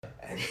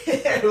And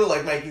we were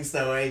like making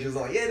snow angels.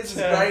 I'm like, yeah, this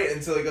is great.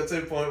 Until it got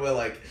to a point where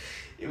like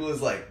it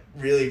was like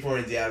really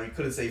pouring down. We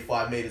couldn't see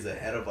 5 meters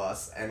ahead of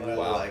us, and we were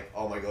like,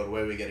 oh my god,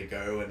 where are we gonna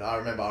go? And I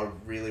remember I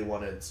really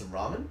wanted some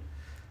ramen,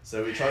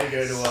 so we tried to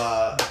go to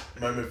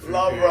Momofuku.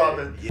 Love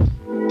ramen.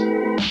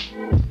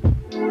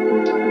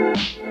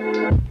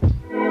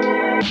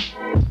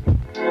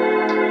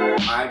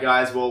 Alright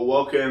guys, well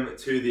welcome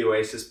to the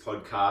Oasis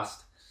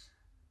podcast.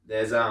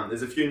 There's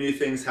a few new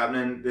things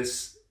happening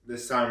this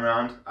time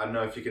around. I don't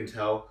know if you can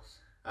tell.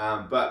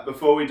 But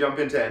before we jump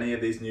into any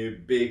of these new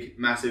big,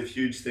 massive,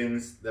 huge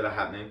things that are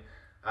happening,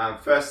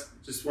 first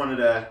just wanted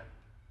to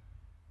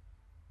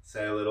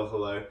say a little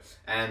hello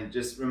and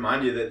just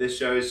remind you that this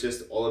show is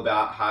just all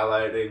about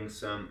highlighting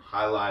some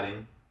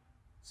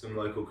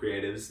local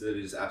creatives that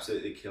is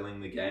absolutely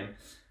killing the game.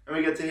 And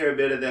we get to hear a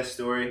bit of their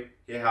story,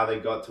 hear how they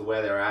got to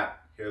where they're at,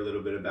 hear a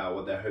little bit about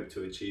what they hope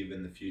to achieve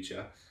in the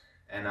future.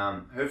 And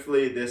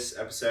hopefully this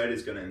episode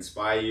is going to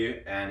inspire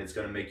you and it's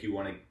going to make you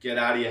want to get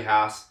out of your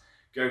house,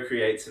 go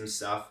create some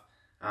stuff,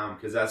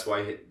 because that's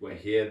why we're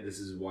here. This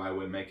is why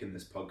we're making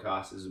this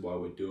podcast. This is why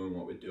we're doing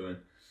what we're doing.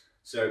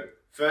 So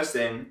first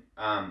thing,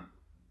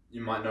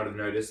 you might not have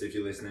noticed if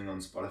you're listening on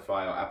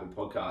Spotify or Apple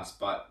Podcasts,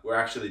 but we're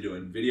actually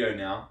doing video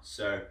now.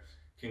 So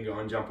you can go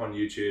and jump on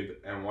YouTube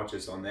and watch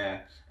us on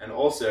there. And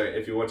also,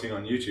 if you're watching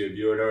on YouTube,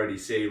 you would already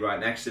see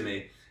right next to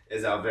me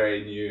is our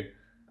very new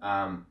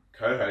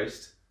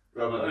co-host,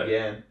 Robert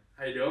again.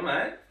 How you doing,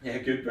 mate? Yeah,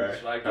 good, bro.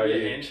 Should I give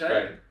you a handshake?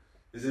 Great.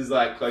 This is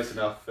like close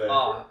enough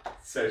for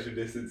social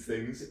distance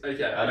things.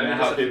 Okay. I don't know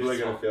how people are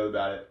going to feel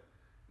about it.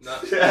 No,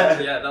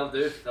 yeah, that'll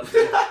do.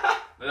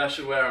 Maybe I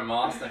should wear a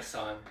mask next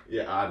time.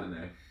 Yeah, I don't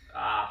know.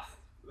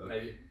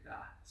 Maybe.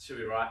 Should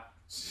be right.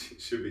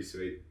 Should be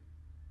sweet.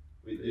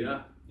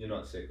 Yeah. You're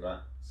not sick,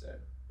 right? So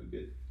we're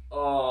good.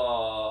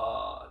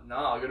 Oh, no,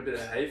 I got a bit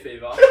of hay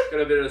fever.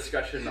 Got a bit of a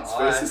scratch in the eye.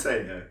 Supposed to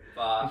say no.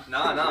 But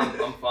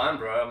I'm fine,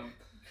 bro.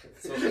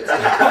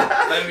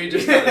 Maybe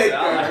just cut this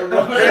out.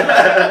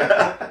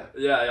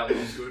 Yeah, I'm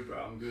good,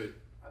 bro. I'm good.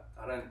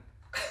 I don't.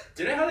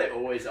 Do you know how they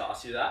always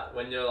ask you that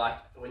when you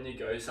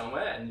go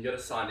somewhere and you got to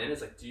sign in?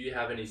 It's like, do you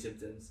have any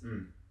symptoms?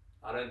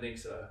 I don't think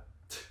so.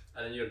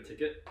 And then you got a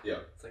ticket. Yeah.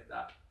 It's like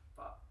that.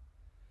 But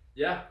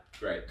yeah.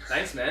 Great.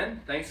 Thanks,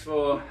 man. Thanks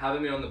for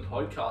having me on the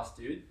podcast,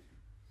 dude.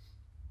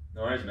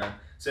 No worries, man.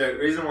 So the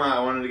reason why I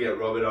wanted to get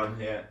Robert on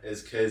here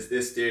is because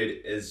this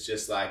dude is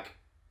just like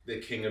the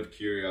king of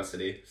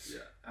curiosity.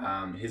 Yeah.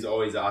 He's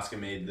always asking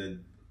me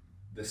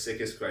the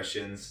sickest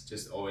questions,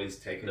 just always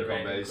taking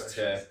combos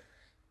to...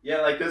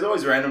 Yeah, like there's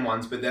always random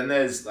ones, but then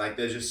there's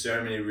just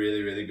so many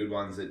really, really good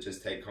ones that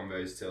just take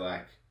combos to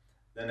like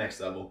the next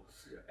level.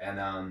 Yeah. And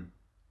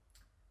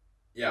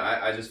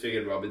I just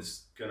figured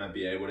Robert's gonna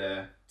be able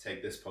to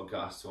take this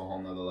podcast to a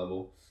whole nother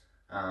level.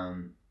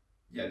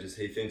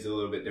 He thinks a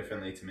little bit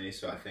differently to me,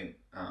 so I think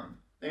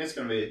it's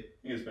gonna be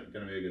a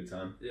good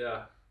time.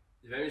 Yeah,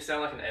 you made me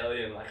sound like an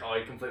alien. Like, oh,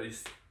 you completely.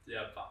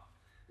 Yeah, but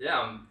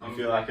yeah, You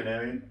feel like an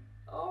alien?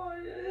 Oh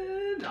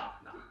yeah, nah.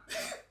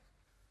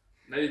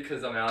 Maybe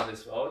because I'm out of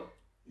this world.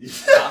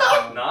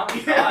 Nah,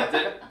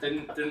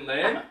 didn't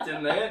land.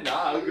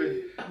 Nah, I'm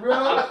good. Bro,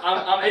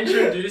 I'm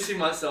introducing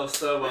myself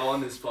so well on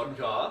this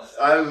podcast.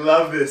 I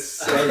love this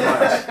so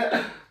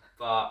much.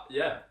 But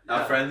yeah,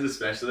 our friends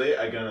especially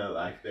are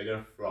they're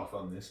gonna froth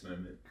on this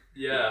moment.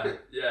 Yeah,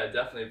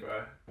 definitely,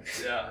 bro.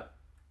 Yeah,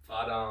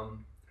 but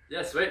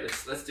yeah, sweet.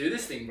 Let's do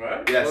this thing,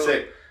 bro. Yeah,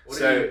 sick.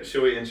 So,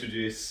 should we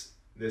introduce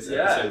this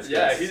episode's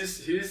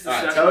guest? Who's the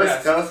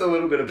Alright, tell us a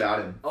little bit about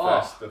him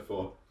first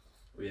before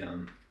we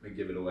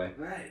give it away.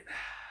 Right.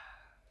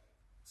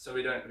 So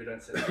we don't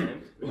say the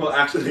name. Well,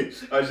 actually,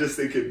 I was just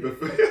thinking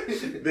before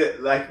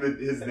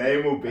his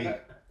name will be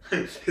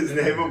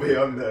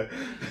on the.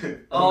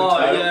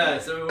 Title. Yeah.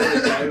 So we want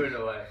to give it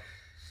away.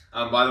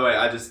 By the way,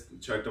 I just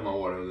choked on my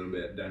water a little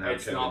bit. Don't have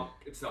COVID.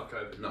 It's not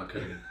COVID. Not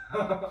COVID.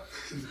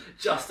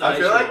 Just. I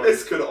feel like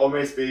this could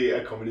almost be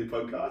a comedy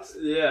podcast.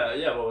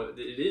 Yeah. Well, it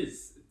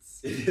is.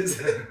 It is.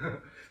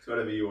 It's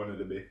whatever you want it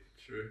to be.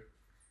 True.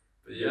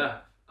 But yeah.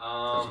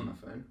 Touching my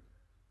phone.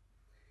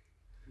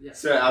 Yeah.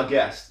 So our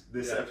guest,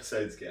 this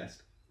episode's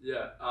guest.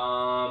 Yeah.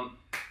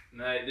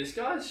 Mate, this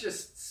guy's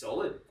just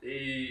solid.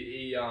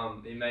 He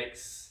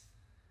makes.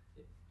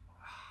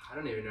 I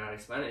don't even know how to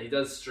explain it. He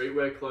does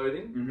streetwear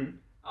clothing.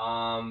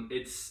 Mm-hmm.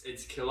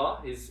 It's killer.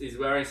 He's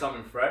wearing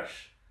something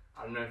fresh.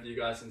 I don't know if you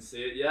guys can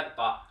see it yet,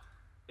 but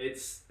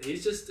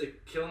he's just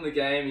killing the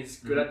game. He's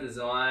good at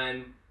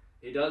design.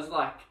 He does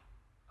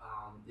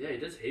he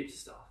does heaps of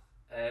stuff.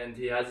 And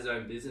he has his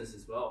own business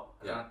as well.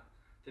 And I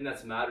think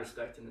that's mad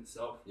respect in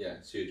itself. Yeah,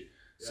 it's huge.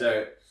 Yeah.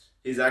 So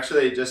he's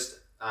actually just,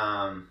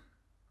 I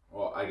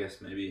guess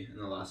maybe in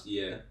the last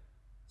year,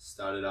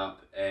 started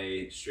up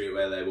a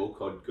streetwear label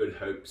called Good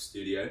Hope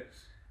Studio.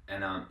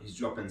 And he's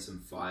dropping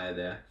some fire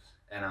there.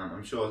 And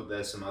I'm sure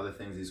there's some other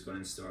things he's got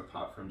in store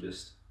apart from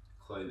just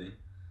clothing.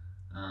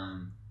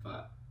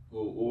 But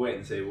we'll wait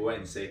and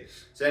see.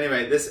 So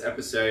anyway, this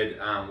episode,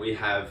 we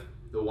have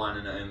the one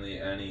and only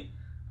Earnie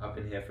up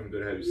in here from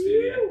Good Hope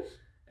Studio.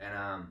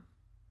 And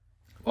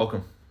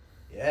welcome.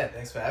 Yeah,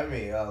 thanks for having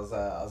me. I was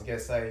gonna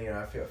say,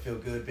 I feel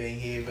good being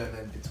here, but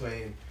then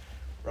between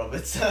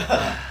Robert's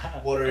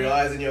watery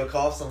eyes and your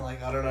coughs, I'm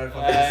like, I don't know if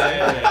I'm gonna say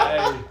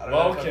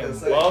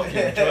it.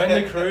 Welcome.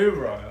 Join the crew,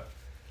 bro.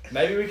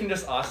 Maybe we can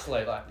just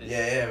isolate like this.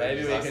 Yeah.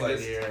 Maybe we can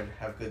just here and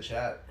have good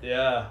chat.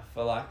 Yeah,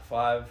 for like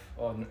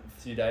 14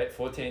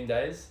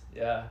 days.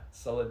 Yeah,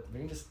 solid. We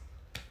can just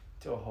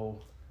do a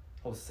whole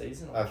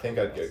season. I think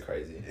I'd go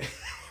crazy.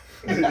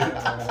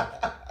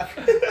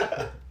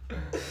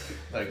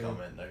 No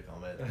comment.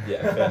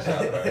 Yeah, fair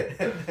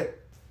shout,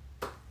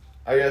 bro.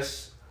 I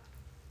guess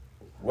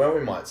where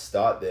we might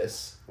start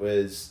this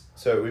was,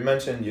 so we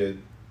mentioned you're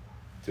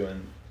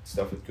doing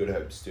stuff with Good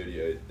Hope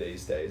Studio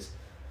these days,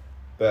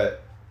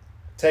 but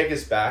take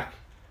us back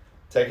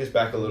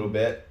a little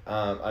bit.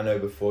 I know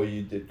before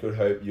you did Good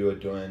Hope, you were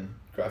doing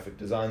graphic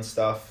design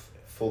stuff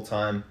full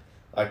time.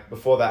 Like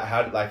before that,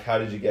 how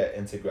did you get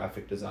into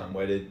graphic design?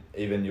 Where did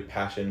even your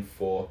passion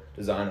for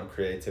design or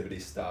creativity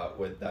start?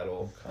 Where did that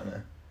all kind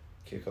of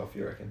kick off,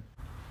 you reckon?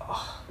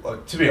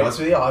 Like, to be honest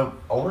with you, I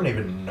wouldn't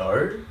even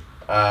know.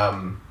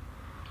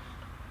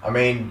 I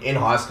mean, in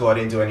high school, I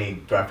didn't do any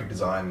graphic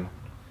design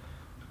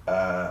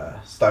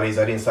studies.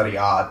 I didn't study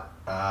art.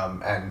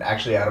 And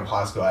actually out of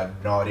high school, I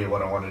had no idea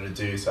what I wanted to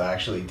do. So I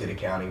actually did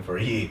accounting for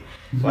a year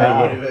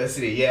at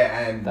university.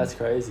 Yeah, and that's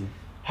crazy.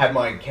 Had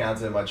my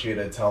accountant, my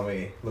tutor, tell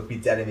me, look me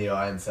dead in the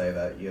eye and say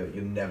that you're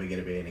never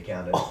going to be an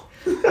accountant.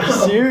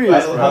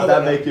 Serious, bro? How'd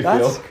that make you feel?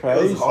 That's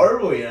crazy. It was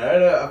horrible,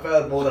 I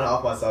failed more than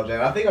half my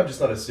subject. I think I'm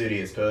just not a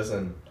studious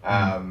person.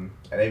 And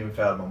I even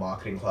failed my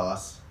marketing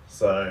class.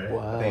 So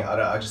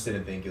I just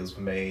didn't think it was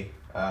for me.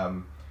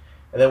 And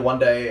then one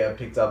day I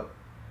picked up,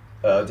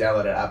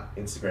 downloaded an app,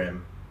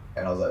 Instagram,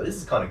 and I was like, this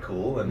is kind of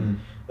cool. And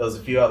there was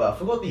a few other, I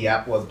forgot what the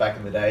app was back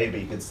in the day,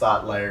 but you could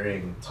start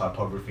layering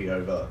typography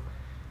over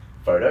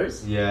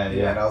photos. Yeah.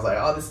 And I was like,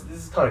 oh, this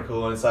is kind of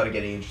cool. And it started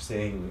getting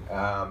interesting,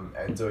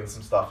 and doing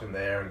some stuff in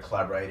there and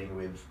collaborating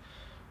with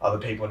other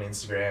people on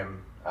Instagram.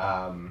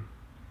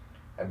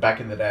 And back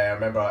in the day, I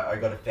remember I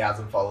got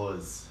 1,000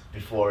 followers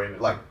before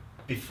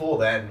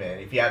then, man.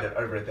 If you had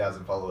over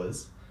 1,000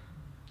 followers,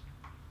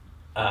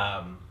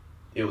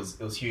 it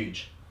was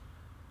huge.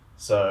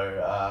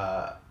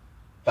 So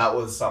that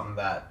was something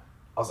that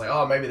I was like,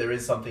 oh, maybe there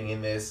is something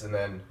in this. And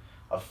then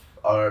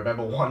I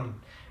remember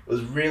it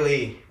was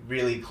really,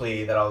 really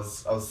clear that I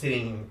was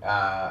sitting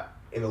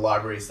in the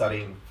library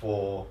studying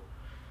for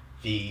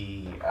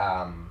the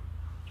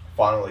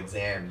final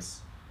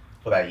exams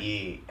for that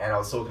year, and I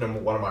was talking to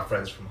one of my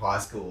friends from high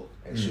school,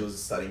 and she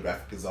was studying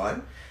graphic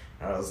design,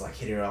 and I was like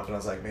hitting her up, and I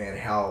was like, man,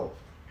 how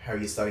are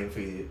you studying for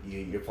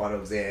your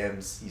final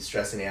exams? You're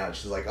stressing out.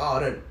 She's like, oh,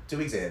 I don't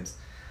do exams.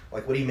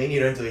 Like, what do you mean you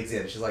don't do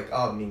exams? She's like,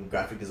 oh, I mean,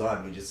 graphic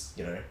design, we just,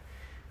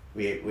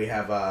 we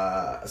have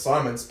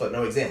assignments but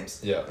no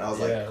exams. Yeah. And I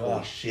was like,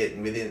 holy shit.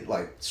 And within,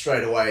 like,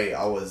 straight away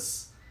I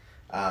was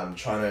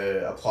trying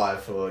to apply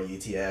for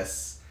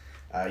UTS,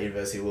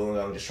 University of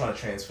Wollongong, just trying to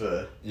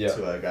transfer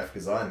to graphic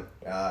design.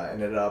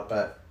 Ended up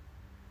at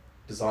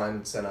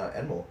Design Centre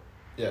Enmore.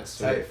 Yeah,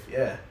 safe.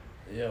 Yeah.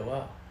 Yeah,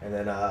 wow. And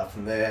then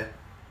from there,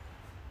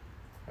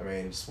 I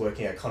mean, just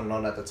working at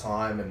Condon at the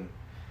time, and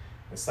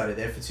studied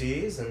there for 2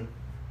 years, and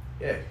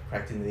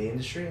cracked into the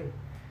industry, and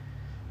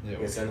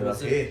ended up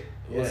here.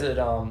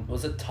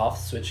 Was it tough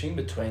switching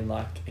between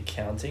like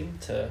accounting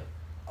to?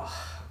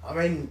 I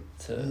mean,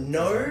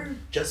 no,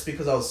 design? Just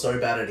because I was so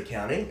bad at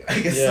accounting. I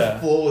guess the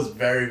floor was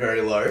very,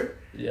 very low.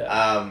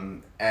 Yeah.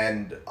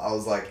 And I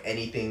was like,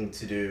 anything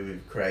to do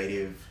with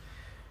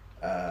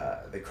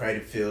the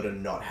creative field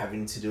and not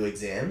having to do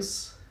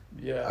exams.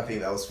 Yeah. I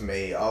think that was for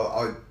me. I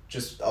was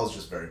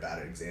just very bad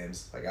at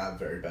exams. Like, I have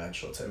very bad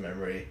short-term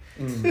memory.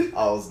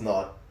 I was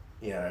not,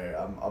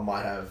 I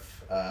might have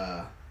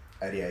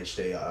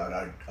ADHD.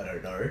 I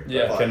don't know.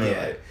 Yeah, but can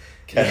relate.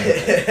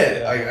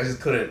 I just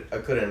couldn't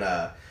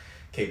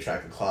keep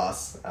track of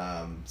class.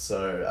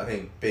 So I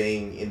think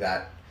being in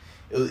that,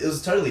 it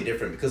was totally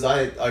different, because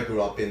I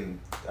grew up in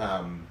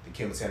the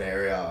Kimberton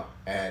area,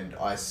 and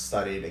I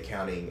studied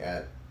accounting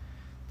at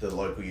the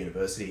local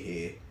university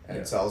here,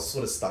 and so I was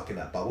sort of stuck in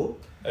that bubble.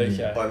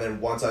 Okay. But then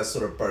once I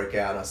sort of broke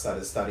out, I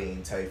started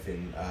studying TAFE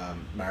in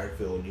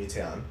Marrickville,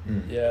 Newtown.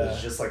 Yeah. It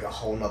was just like a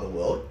whole nother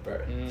world.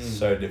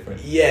 So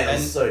different. Yeah,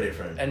 it's so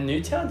different. And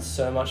Newtown's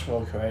so much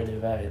more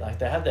creative, eh? Like,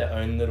 they have their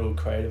own little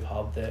creative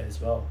hub there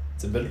as well.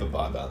 It's a bit of a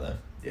vibe out there.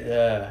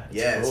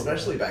 Yeah. Cool,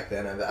 especially back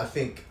then. And I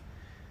think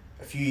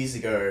a few years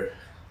ago,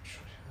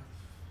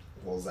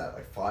 what was that,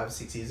 like 5 or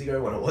 6 years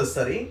ago when I was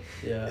studying?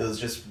 Yeah. It was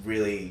just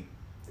really,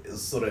 it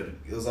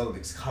was on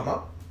its come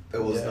up.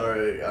 There was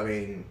no, I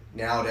mean,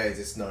 nowadays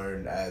it's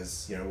known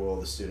as, where all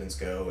the students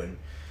go, and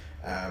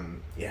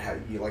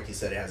like you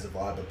said, it has a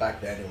vibe, but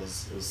back then it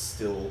was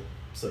still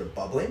sort of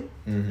bubbling.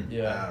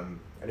 Yeah.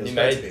 And it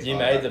was you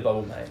made the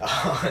bubble, mate.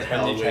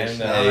 When you came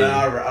there.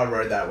 I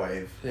rode that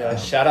wave. Yeah.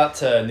 Shout out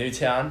to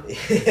Newtown.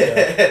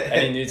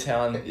 Any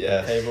Newtown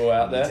people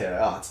out there? Newtown.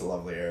 Oh, it's a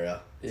lovely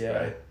area. It's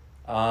great.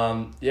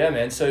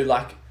 Man. So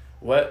like,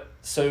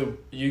 so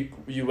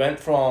you went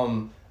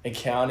from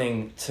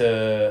accounting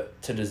to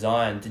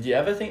design, did you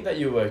ever think that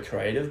you were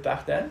creative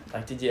back then?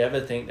 Like, did you ever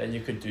think that you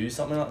could do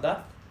something like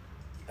that?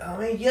 I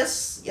mean,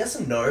 yes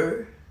and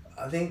no.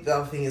 I think the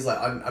other thing is, like,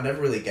 I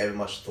never really gave it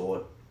much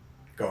thought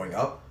growing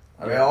up.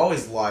 I mean, I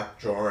always liked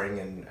drawing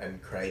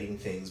and creating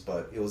things,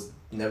 but it was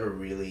never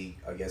really,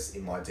 I guess,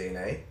 in my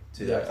DNA to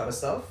do that kind of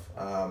stuff.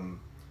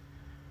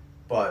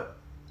 But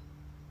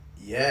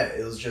yeah,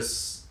 it was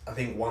just, I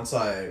think once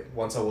I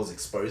was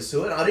exposed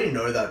to it, I didn't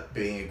know that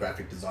being a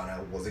graphic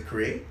designer was a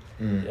career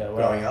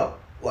growing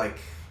up. Like,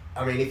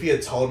 I mean, if you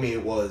had told me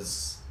it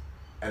was,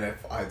 and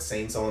if I had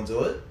seen someone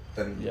do it,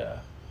 then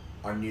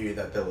I knew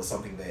that there was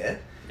something there.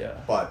 Yeah.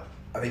 But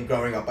I think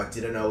growing up, I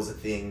didn't know it was a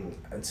thing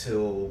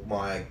until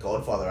my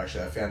godfather,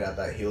 actually. I found out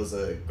that he was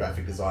a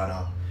graphic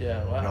designer.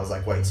 Yeah, wow. And I was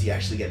like, wait, so you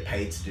actually get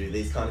paid to do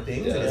these kind of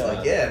things? Yeah, and he's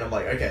like, yeah. And I'm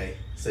like, okay,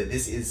 so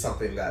this is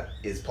something that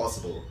is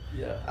possible.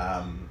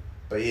 Yeah.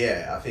 But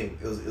yeah, I think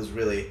it was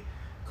really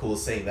cool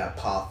seeing that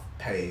path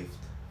paved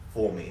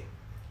for me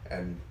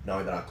and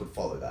knowing that I could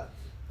follow that.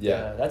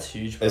 Yeah, that's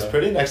huge, bro. It's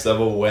pretty next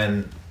level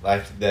when,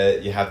 like,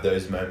 you have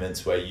those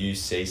moments where you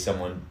see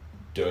someone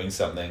doing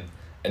something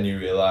and you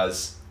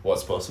realize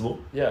what's possible.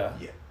 Yeah.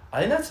 Yeah. I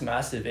think that's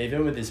massive,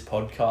 even with this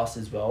podcast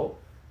as well.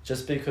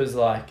 Just because,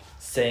 like,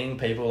 seeing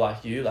people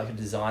like you, like a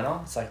designer,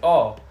 it's like,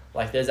 oh,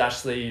 like, there's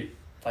actually,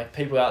 like,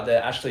 people out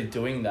there actually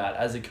doing that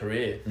as a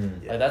career.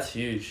 Like, that's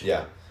huge.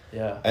 Yeah.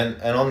 Yeah.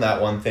 And on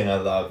that, one thing I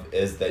love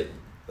is that,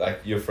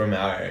 like, you're from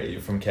our area,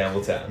 you're from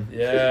Campbelltown.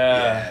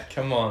 Yeah.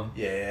 Come on.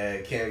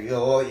 Yeah,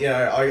 well, you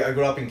know, I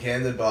grew up in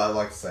Camden, but I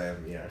like to say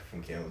I'm, you know,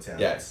 from Campbelltown.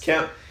 Yeah,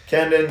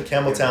 Camden,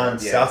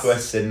 Campbelltown, yes.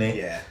 Southwest Sydney.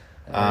 Yeah.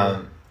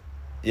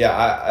 Yeah,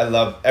 I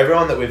love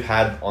everyone that we've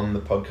had on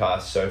the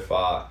podcast so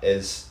far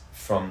is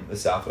from the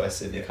Southwest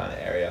Sydney kind of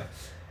area.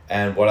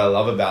 And what I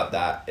love about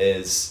that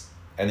is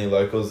any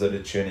locals that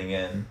are tuning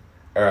in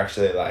are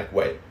actually like,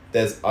 wait,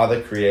 there's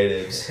other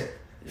creatives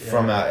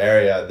from our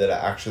area that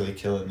are actually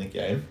killing the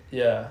game.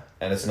 Yeah.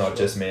 And it's not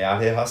just me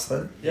out here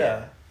hustling.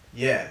 Yeah.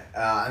 Yeah.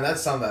 And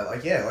that's something that,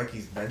 like, yeah, like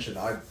you mentioned,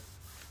 I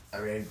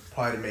mean,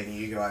 prior to meeting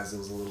you guys, it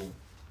was a little,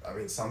 I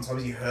mean,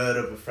 sometimes you heard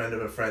of a friend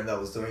that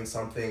was doing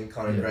something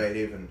kind of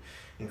creative and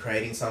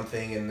creating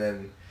something, and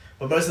then,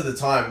 but most of the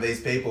time,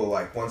 these people,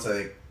 like, once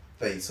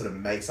they sort of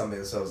make something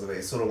themselves, they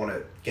sort of want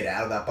to get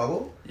out of that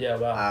bubble. Yeah,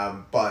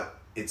 wow. But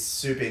it's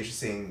super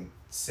interesting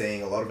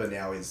seeing a lot of it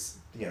now is,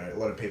 you know, a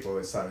lot of people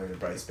are starting to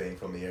embrace being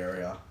from the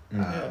area,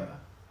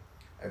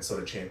 and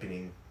sort of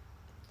championing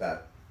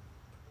that.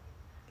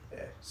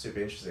 Yeah,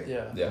 super interesting.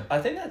 Yeah.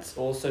 I think that's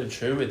also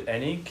true with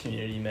any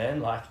community, man.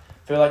 Like,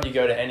 I feel like you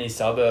go to any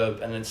suburb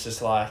and it's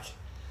just like,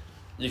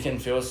 you can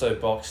feel so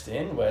boxed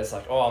in where it's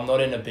like, oh, I'm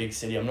not in a big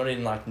city. I'm not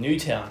in, like,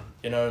 Newtown.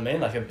 You know what I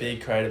mean? Like a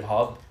big creative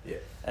hub. Yeah.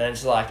 And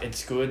it's like,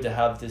 it's good to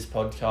have this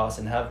podcast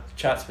and have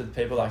chats with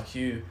people like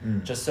you,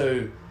 just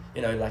so,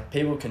 you know, like,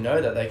 people can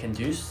know that they can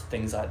do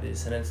things like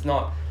this. And it's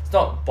not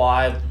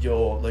by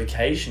your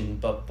location,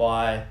 but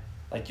by,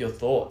 like, your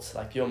thoughts,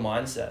 like your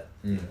mindset.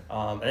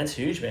 And it's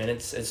huge, man.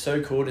 It's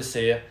so cool to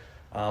see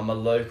a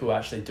local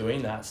actually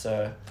doing that.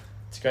 So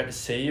it's great to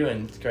see you,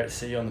 and it's great to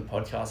see you on the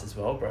podcast as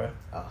well, bro.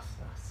 Oh,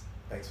 nice.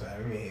 Thanks for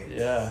having me.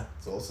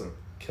 It's awesome.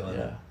 Killing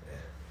it.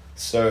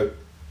 So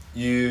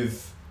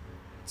you've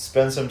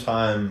spent some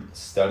time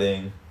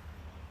studying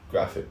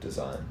graphic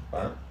design,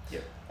 right?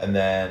 Yep. And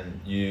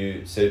then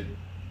you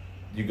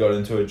got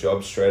into a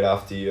job straight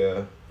after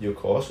your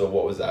course, or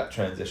what was that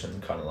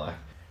transition kind of like?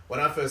 When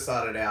I first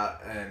started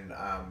out and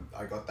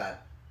I got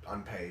that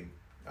unpaid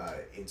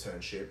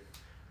internship,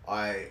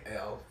 I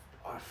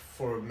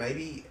for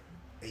maybe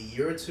a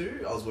year or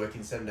two, I was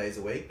working 7 days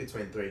a week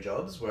between 3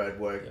 jobs, where I'd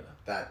work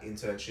that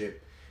internship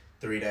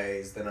 3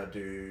 days, then I'd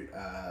do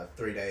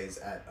 3 days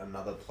at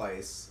another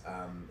place.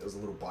 It was a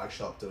little bike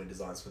shop doing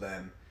designs for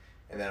them,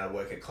 and then I'd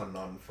work at Cotton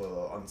On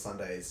on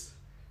Sundays.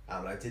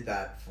 And I did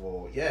that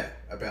for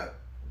about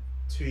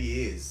 2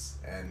 years,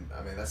 and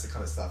I mean, that's the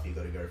kind of stuff you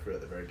got to go through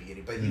at the very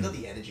beginning, but you got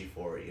the energy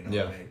for it, you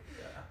know what I mean?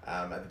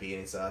 At the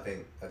beginning. So I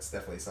think that's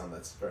definitely something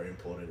that's very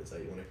important, is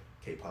that you want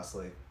to keep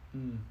hustling.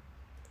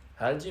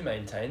 How did you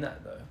maintain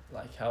that though?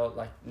 Like, how,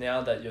 like,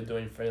 now that you're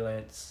doing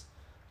freelance,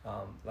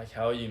 like,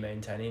 how are you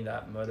maintaining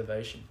that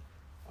motivation?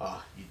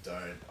 Oh, you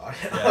don't.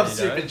 I'm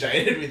super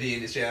jaded with the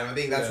industry, and I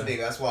think that's the thing.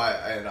 That's why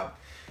I ended up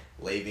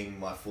leaving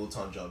my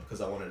full-time job,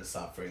 because I wanted to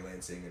start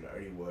freelancing and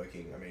only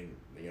working, I mean,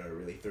 you know,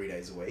 really 3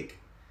 days a week.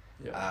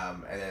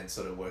 And then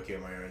sort of working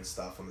on my own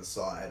stuff on the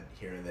side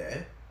here and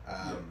there.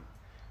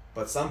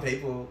 But some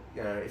people,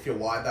 you know, if you're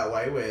wired that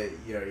way, where,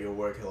 you know, you're a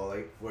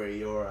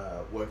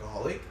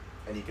workaholic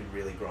and you can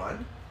really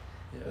grind,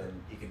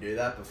 then you can do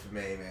that. But for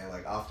me, man,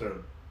 like, after a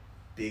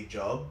big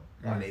job,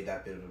 I need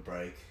that bit of a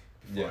break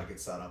before I can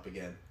start up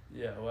again.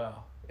 Yeah,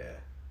 wow. Yeah.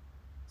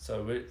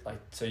 So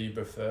so you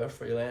prefer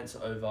freelance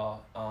over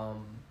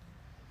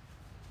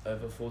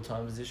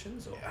full-time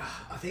positions, or? Yeah,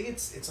 I think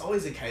it's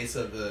always a case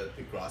of the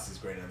grass is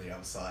green on the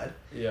other side.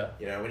 Yeah.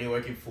 You know, when you're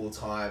working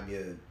full-time,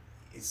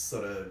 it's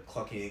sort of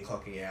clocking in,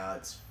 clocking out.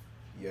 It's,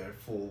 you know,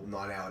 full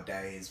 9-hour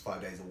days,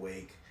 5 days a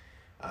week.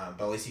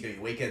 But at least you got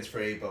your weekends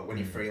free. But when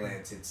you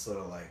freelance, it's sort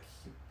of like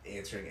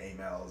answering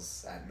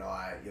emails at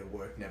night. Your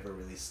work never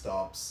really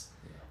stops.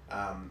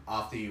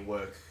 After you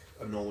work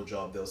a normal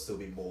job, there'll still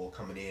be more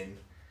coming in.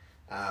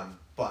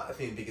 But I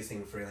think the biggest thing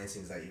with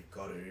freelancing is that you've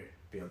got to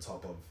be on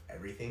top of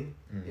everything.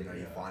 You know,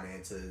 your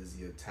finances,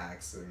 your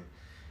tax,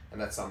 and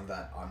that's something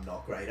that I'm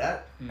not great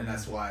at. And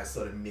that's why I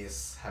sort of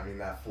miss having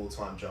that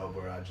full-time job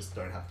where I just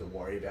don't have to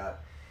worry about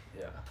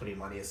putting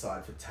money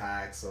aside for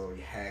tax or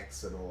your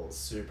HECS and all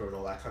super and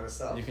all that kind of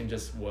stuff. You can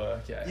just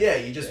work, work,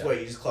 you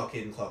just clock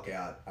in, clock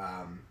out.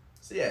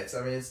 So yeah,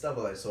 it's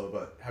double-edged sword,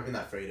 but having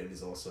that freedom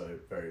is also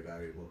very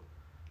valuable.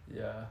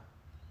 Yeah,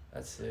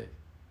 that's sick.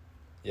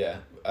 Yeah,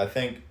 I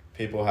think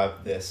people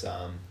have this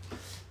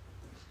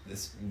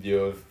this view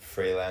of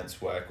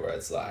freelance work where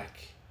it's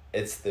like,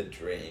 it's the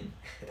dream,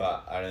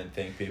 but I don't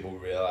think people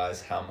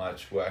realize how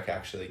much work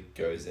actually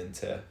goes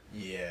into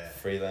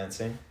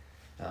freelancing.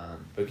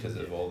 Because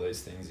of all those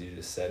things you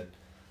just said.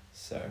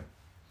 So,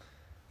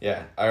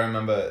 yeah, I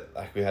remember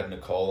like we had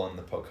Nicole on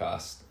the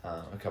podcast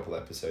a couple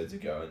episodes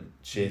ago, and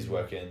she's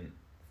working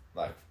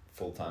like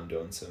full-time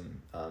doing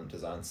some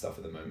design stuff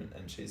at the moment,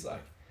 and she's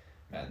like,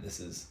 man, this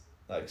is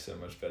like so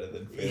much better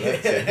than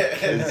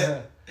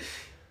freelancing.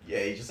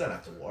 Yeah, you just don't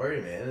have to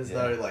worry, man. There's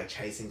no like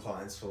chasing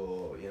clients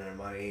for, you know,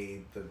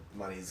 money. The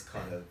money's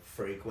kind of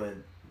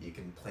frequent. You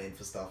can plan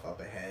for stuff up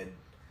ahead.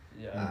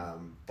 Yeah.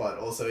 But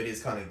also it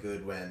is kind of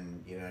good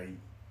when, you know,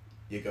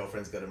 your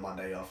girlfriend's got a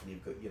Monday off and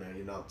you've got, you know,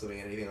 you're not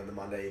doing anything on the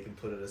Monday, you can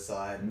put it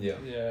aside and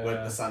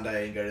work the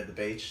Sunday and go to the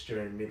beach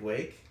during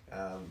midweek.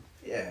 I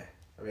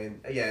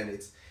mean, again,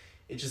 it's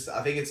just,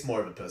 I think it's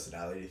more of a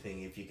personality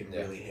thing. If you can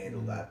really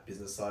handle that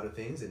business side of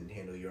things and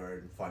handle your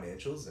own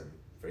financials, and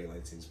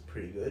freelancing's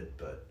pretty good.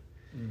 But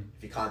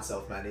if you can't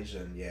self-manage,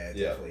 then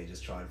definitely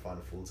just try and find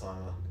a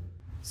full-timer.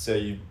 So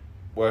you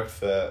worked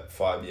for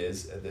 5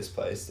 years at this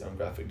place on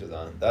graphic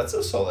design. That's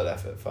a solid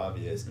effort, 5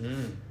 years.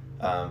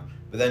 But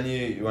then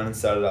you went and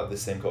started up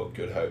this thing called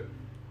Good Hope.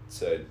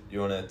 So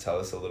you want to tell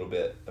us a little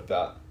bit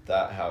about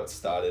that, how it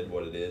started,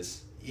 what it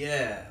is?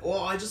 Yeah, well,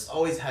 I just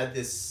always had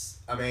this,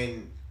 I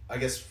mean, I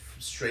guess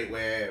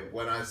streetwear,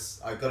 when I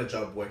got a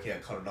job working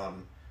at Cotton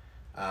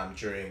On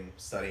during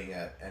studying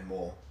at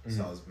Enmore,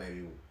 so I was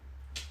maybe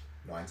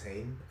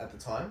 19 at the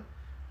time.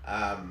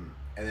 And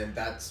then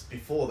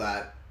before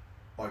that,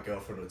 my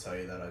girlfriend would tell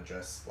you that I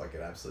dress like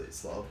an absolute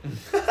slob.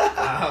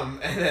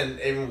 And then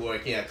even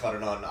working at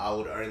Cotton On, I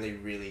would only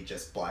really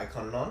just buy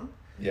Cotton On.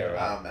 Yeah,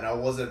 right. And I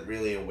wasn't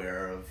really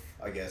aware of,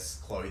 I guess,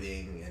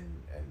 clothing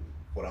and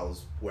what I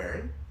was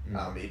wearing.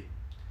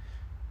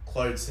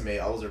 Clothes to me,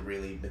 I wasn't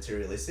really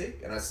materialistic,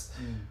 and I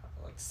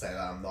like to say that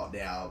I'm not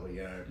now, but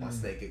you know, my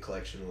sneaker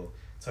collection will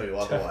tell you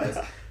otherwise.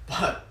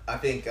 But I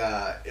think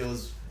it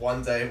was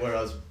one day where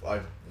I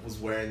was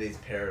wearing these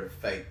pair of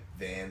fake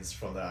Vans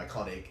from the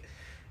Iconic,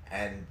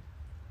 and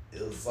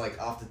it was like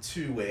after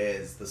 2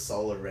 wears, the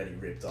sole already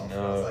ripped off. And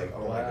I was like,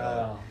 oh my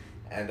god.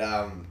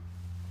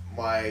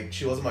 And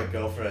she wasn't my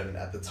girlfriend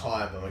at the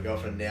time, but my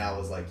girlfriend now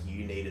was like,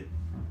 you need to,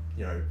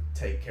 you know,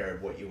 take care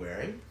of what you're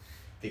wearing,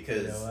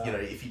 because you know,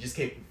 if you just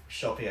keep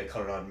shopping at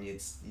Cotton On,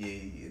 it's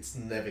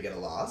never gonna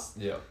last.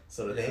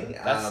 Sort of thing.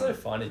 That's so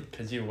funny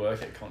because you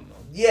work at Cotton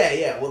On.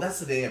 Yeah. Well, that's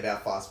the thing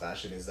about fast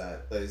fashion, is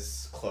that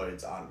those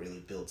clothes aren't really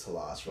built to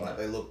last, right?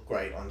 They look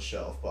great on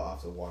shelf, but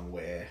after one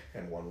wear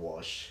and one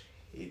wash,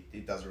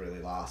 it doesn't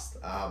really last.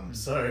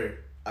 So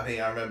I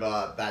think I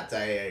remember that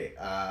day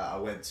I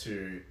went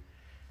to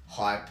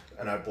Hype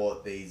and I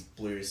bought these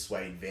blue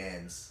suede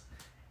Vans,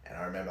 and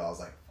I remember I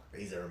was like,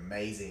 these are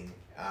amazing.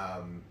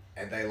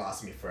 And they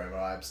lasted me forever.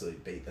 I absolutely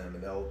beat them,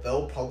 and they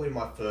were probably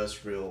my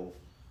first real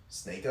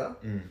sneaker.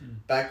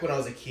 Back when I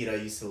was a kid, I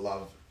used to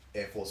love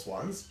Air Force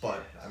Ones,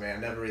 but I mean, I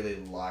never really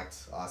liked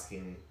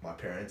asking my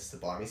parents to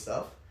buy me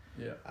stuff.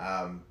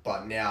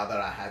 But now that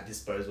I had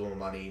disposable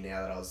money,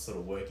 now that I was sort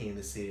of working in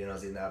the city and I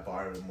was in that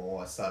environment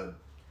more, I started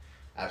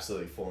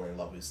absolutely falling in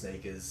love with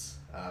sneakers.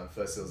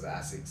 First it was the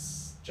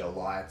Asics Gel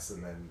Lights,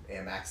 and then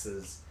Air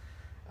Maxes.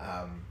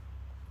 And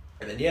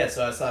then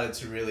so I started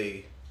to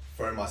really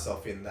throw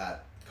myself in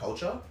that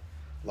culture,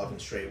 loving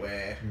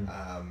streetwear,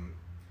 and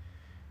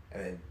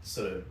then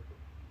sort of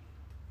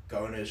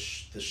going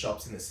to the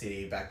shops in the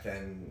city. Back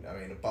then, I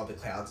mean, Above the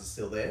Clouds is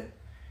still there.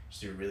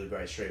 Just do really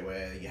great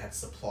streetwear. You had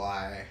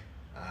Supply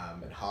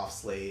and Half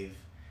Sleeve,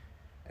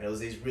 and it was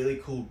these really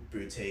cool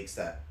boutiques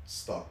that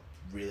stocked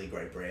really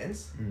great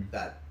brands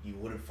that you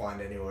wouldn't find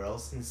anywhere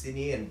else in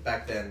Sydney. And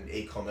back then,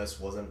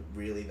 e-commerce wasn't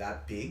really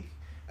that big,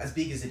 as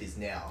big as it is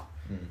now.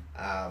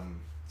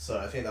 So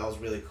I think that was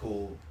really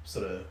cool,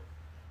 sort of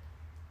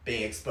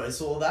being exposed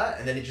to all that.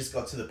 And then it just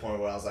got to the point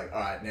where I was like,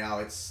 all right, now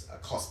it's a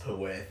cost per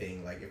wear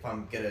thing. Like, if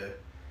I'm gonna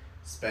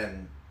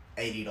spend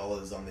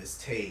 $80 on this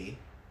tee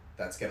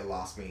that's gonna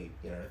last me,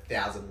 you know,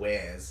 1,000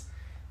 wears,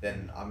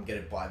 then I'm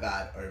gonna buy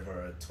that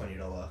over a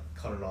 $20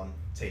 Cotton On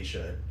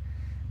t-shirt.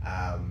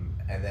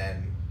 And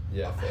then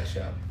fair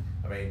shout.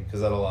 I mean,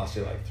 because that'll last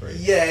you like 3.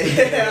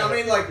 Yeah. I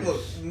mean, like,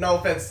 look, no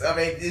offense. I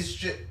mean, it's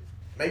just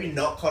maybe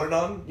not Cotton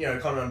On. You know,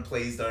 Cotton On,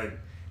 please don't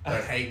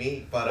don't hate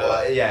me, but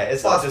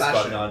it's not fast just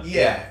fashion. Cotton On.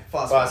 Yeah,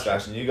 fast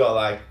fashion. You got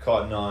like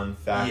Cotton On,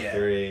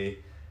 Factory,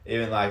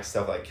 even like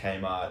stuff like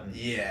Kmart. And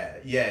yeah,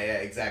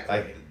 exactly.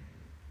 like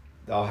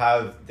they'll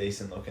have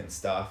decent looking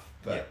stuff,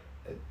 but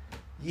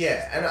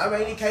and I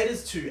mean, it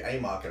caters to a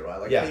market, right?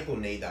 Like people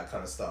need that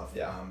kind of stuff.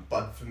 Yeah.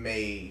 But for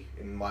me,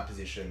 in my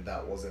position,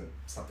 that wasn't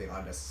something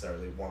I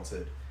necessarily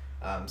wanted.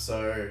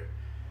 So,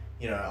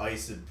 you know, I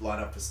used to line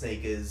up for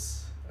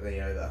sneakers. You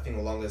know, I think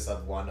the longest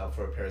I've lined up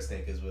for a pair of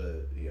sneakers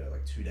were, you know,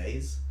 like 2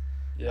 days.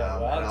 Yeah,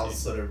 wow, and I was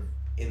sort of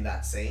in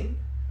that scene.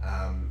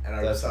 And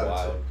I That's started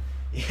wild.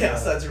 I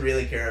started to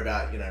really care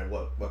about, you know,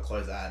 what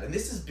clothes I had. And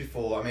this is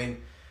before, I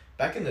mean,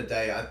 back in the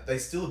day, they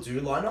still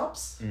do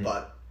lineups,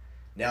 but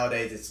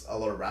nowadays it's a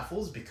lot of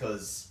raffles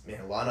because,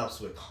 man,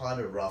 lineups were kind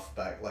of rough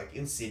back. Like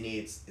in Sydney,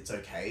 it's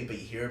okay, but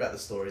you hear about the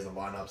stories of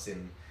lineups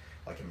in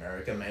like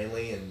America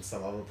mainly and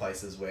some other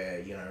places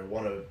where, you know,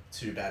 1 or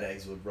 2 bad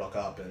eggs would rock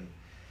up and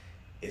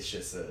it's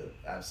just a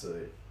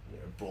absolute, you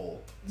know,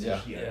 brawl.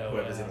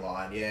 Whoever's in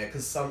line. Yeah,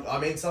 because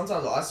sometimes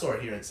I saw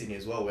it here in Sydney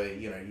as well, where,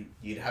 you know,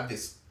 you'd have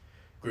this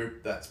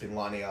group that's been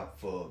lining up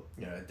for,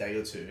 you know, a day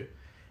or two,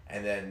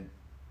 and then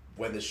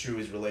when the shoe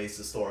is released,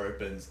 the store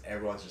opens,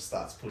 everyone just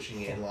starts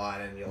pushing in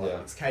line, and you're like,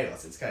 it's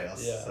chaos.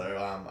 Yeah.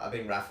 So I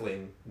think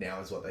raffling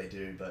now is what they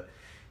do, but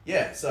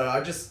yeah. So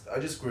I just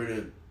grew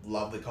to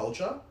love the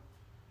culture,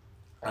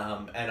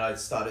 and I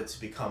started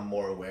to become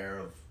more aware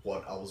of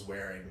what I was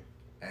wearing,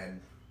 and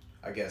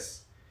I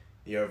guess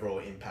the overall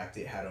impact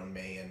it had on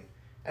me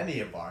and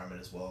the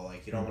environment as well.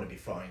 Like, you don't want to be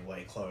throwing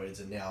away clothes,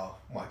 and now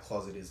my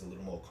closet is a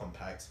little more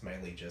compact,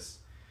 mainly just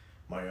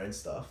my own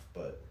stuff.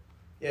 But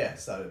yeah,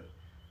 started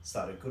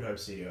Good Hope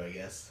Studio, I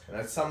guess, and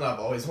that's something I've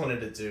always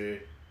wanted to do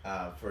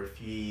for a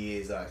few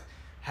years. I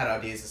had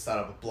ideas to start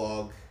up a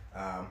blog,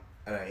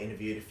 and I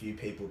interviewed a few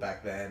people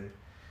back then,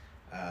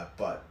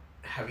 but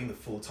having the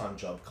full-time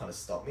job kind of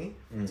stopped me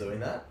from doing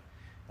that.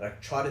 And I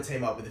tried to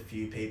team up with a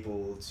few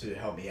people to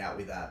help me out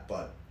with that,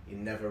 but it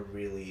never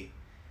really,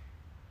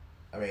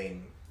 I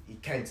mean,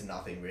 it came to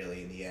nothing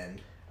really in the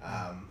end.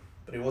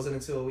 But it wasn't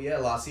until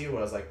last year where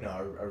I was like,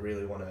 no, I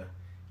really want to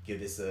give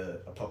this a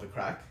proper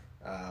crack.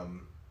 I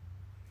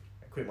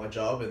quit my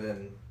job, and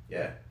then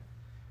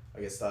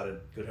I guess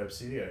started Good Hope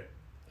Studio.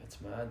 That's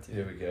mad, dude.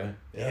 Here we go.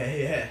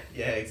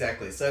 Yeah,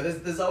 exactly. So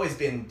there's always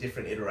been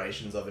different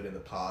iterations of it in the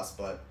past,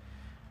 but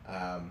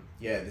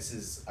this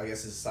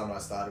is something I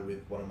started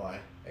with one of my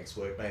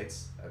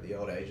ex-workmates at the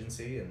old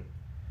agency, and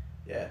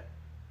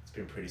it's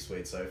been pretty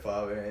sweet so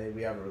far.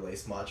 We haven't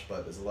released much,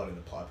 but there's a lot in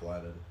the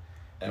pipeline,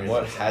 and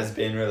what has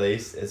been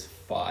released is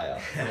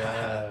fire.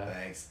 Yeah.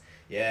 Thanks.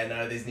 Yeah,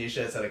 no, these new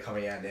shirts that are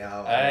coming out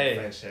now. Hey.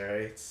 French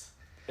Cherry.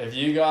 If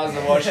you guys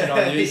are watching on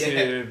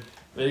YouTube,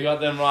 we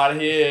got them right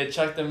here.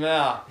 Check them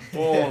out.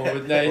 Boom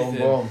with Nathan.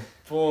 Boom.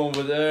 Boom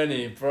with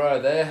Ernie,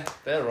 bro.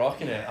 They're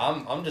rocking it.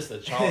 I'm just a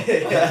chump.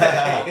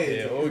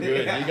 Yeah, all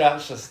good. You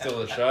guys should steal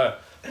the show.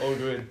 All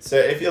good. So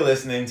if you're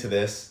listening to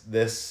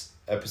this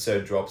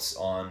episode drops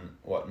on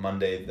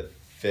Monday the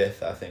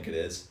 5th, I think it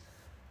is.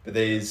 But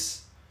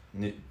these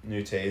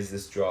new teas,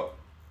 this drop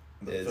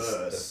is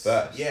the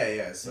first.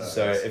 Yeah.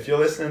 So if you're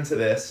listening to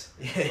this,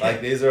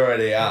 like, these are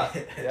already out.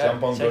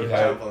 Jump on Good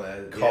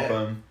Hope, cop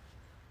them,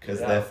 because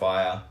they're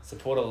fire.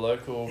 Support a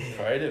local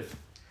creative.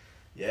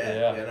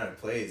 No,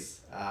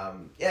 please.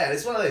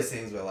 It's one of those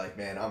things where, like,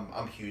 man,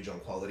 I'm huge on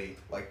quality.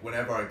 Like,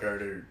 whenever I go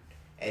to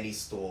any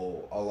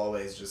store, I'll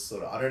always just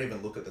sort of, I don't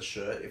even look at the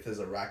shirt. If there's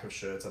a rack of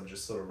shirts, I'm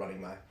just sort of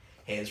running my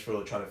hands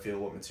through it, trying to feel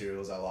what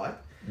materials I like.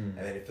 And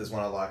then if there's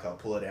one I like, I'll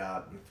pull it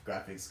out, and if the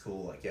graphic's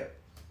cool, like,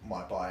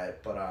 might buy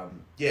it. But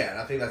and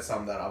I think that's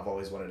something that I've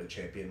always wanted to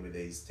champion with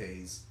these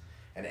teas,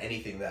 and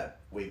anything that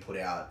we put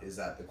out, is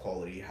that the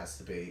quality has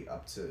to be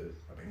up to,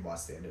 my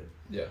standard.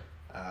 Which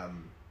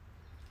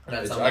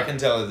I can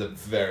tell is a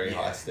very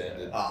high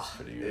standard.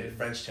 Pretty good.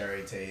 French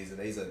Cherry teas, and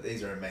these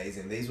are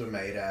amazing. These were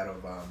made out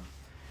of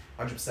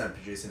 100%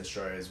 produced in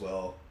Australia as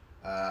well,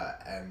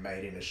 and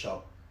made in a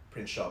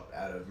print shop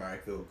out of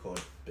Marrickville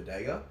called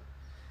Bodega.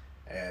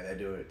 Yeah,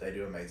 they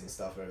do amazing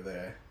stuff over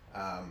there.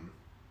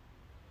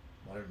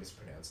 Might have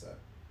mispronounced that.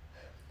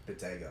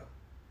 Bodega.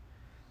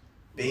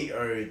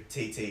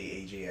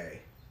 Bottega.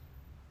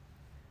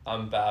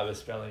 I'm bad with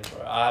spelling,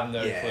 bro. I have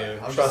no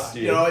clue. Trust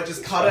you. You know, I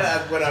just cut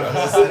it when I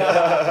first said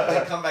it.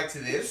 Then come back to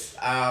this.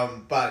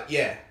 But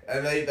yeah,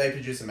 and they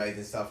produce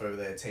amazing stuff over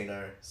there,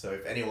 Tino. So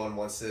if anyone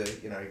wants to,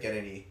 you know, get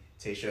any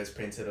t-shirts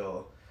printed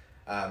or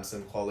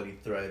some quality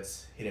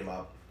threads, hit him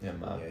up. Yeah,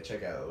 man. Yeah,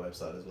 check out the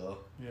website as well.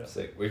 Yeah.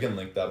 Sick. We can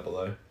link that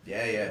below.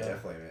 Yeah,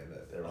 definitely, man.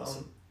 They're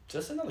awesome.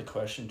 Just another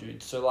question,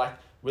 dude. So, like,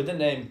 with the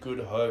name Good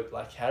Hope,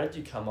 like, how did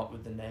you come up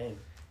with the name?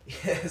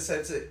 Yeah, so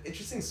it's an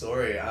interesting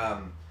story.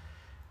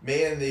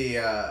 Me and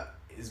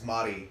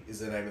Marty is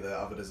the name of the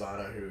other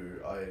designer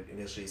who I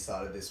initially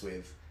started this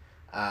with.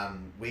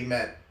 We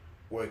met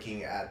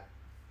working at,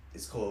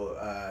 it's called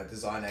a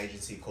design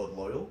agency called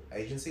Loyal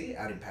Agency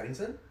out in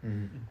Paddington.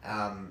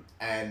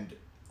 And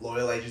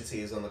Loyal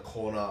Agency is on the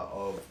corner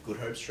of Good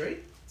Hope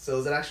Street. So it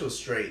was an actual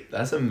street.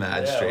 That's a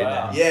mad street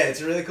name. Yeah,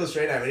 it's a really cool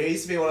street name. And it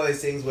used to be one of those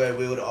things where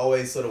we would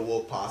always sort of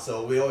walk past,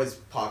 so we'd always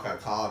park our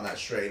car on that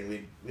street and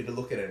we'd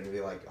look at it and be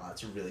like, oh,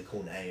 it's a really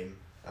cool name.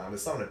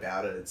 There's something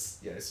about it. It's,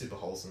 you know, super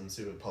wholesome,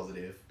 super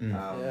positive. And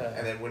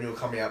then when we were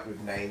coming up with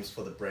names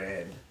for the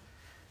brand,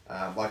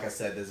 like I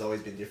said, there's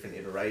always been different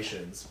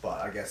iterations, but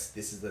I guess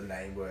this is the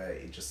name where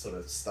it just sort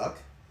of stuck.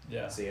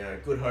 Yeah. So, you know,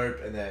 Good Hope,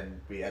 and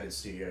then we added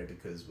studio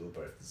because we were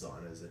both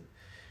designers, and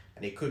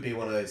it could be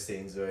one of those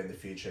things where in the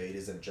future it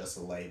isn't just a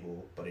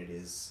label, but it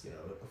is, you know,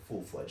 a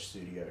full-fledged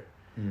studio.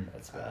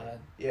 That's bad.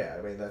 Yeah,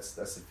 I mean, that's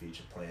the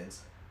future plans.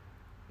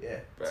 Yeah.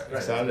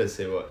 Excited to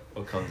see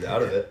what comes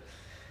out of it.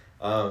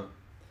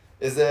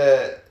 Is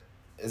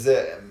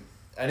there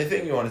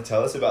anything you want to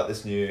tell us about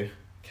this new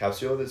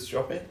capsule that's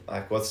dropping?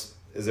 Like,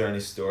 is there any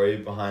story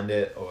behind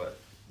it, or?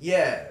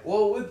 Yeah,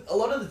 well, with a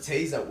lot of the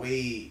teas that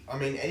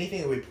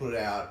anything that we put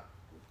out,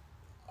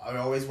 I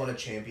always want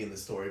to champion the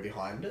story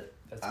behind it.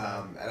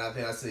 And I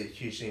think that's a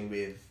huge thing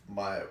with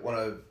one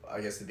of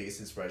the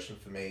biggest inspiration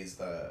for me is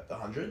the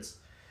Hundreds,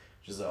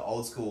 which is an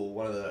old school,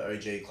 one of the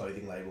OG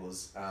clothing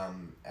labels.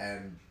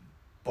 And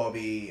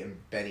Bobby and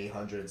Benny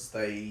Hundreds,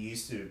 they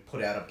used to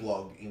put out a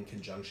blog in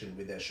conjunction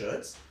with their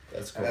shirts.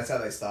 That's cool. And that's how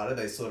they started.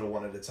 They sort of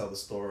wanted to tell the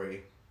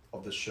story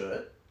of the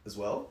shirt as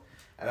well.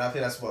 And I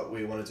think that's what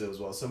we want to do as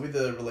well. So with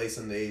the release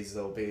of these,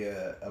 there'll be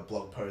a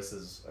blog post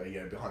as,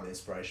 behind the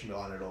inspiration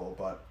behind it all.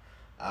 But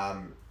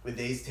with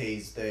these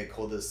teas, they're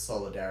called the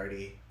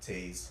Solidarity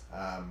teas.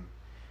 And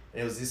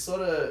it was this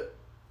sort of,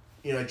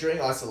 during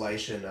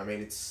isolation, I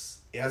mean, it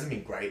hasn't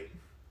been great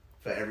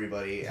for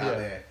everybody out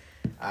there.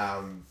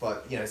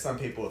 But, some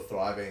people are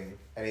thriving,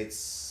 and it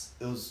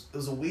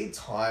was a weird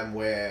time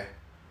where,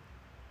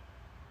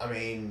 I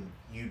mean,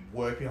 you'd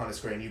work behind a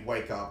screen, I'd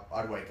wake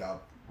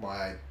up,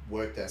 my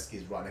work desk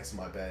is right next to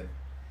my bed.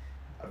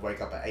 I'd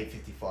wake up at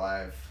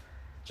 8:55,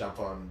 jump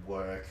on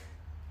work.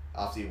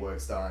 After your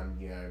work's done,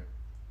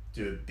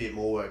 do a bit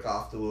more work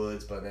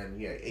afterwards, but then,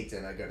 eat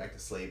dinner, go back to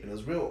sleep. And it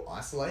was real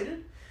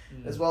isolated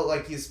as well.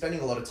 Like, you're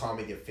spending a lot of time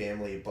with your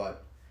family,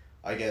 but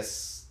I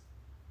guess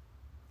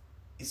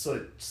it sort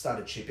of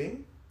started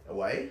chipping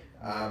away.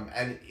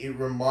 And it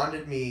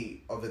reminded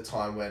me of the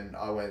time when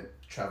I went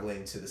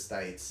traveling to the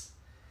States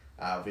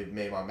with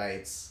me and my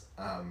mates.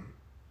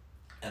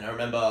 And I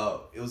remember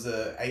it was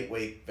a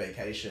 8-week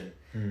vacation,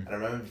 and I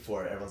remember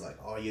before everyone's like,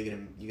 "Oh, you're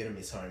gonna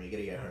miss home. You're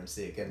gonna get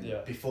homesick."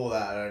 And before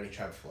that, I only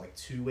traveled for like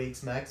 2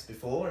 weeks max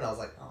before, and I was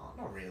like, "Oh,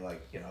 not really.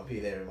 Like, I'll be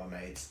there with my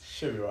mates.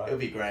 Should be right. It'll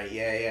be great."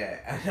 Yeah.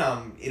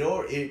 And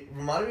it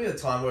reminded me of the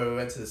time where we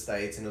went to the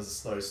States and it was a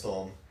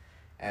snowstorm,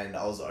 and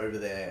I was over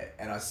there,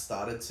 and it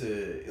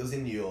was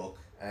in New York,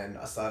 and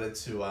I started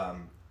to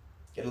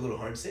get a little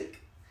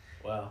homesick.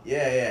 Wow.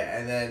 Yeah.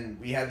 And then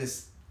we had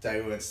this day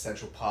we went to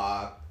Central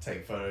Park,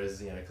 take photos,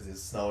 because it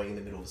was snowing in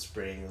the middle of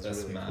spring. It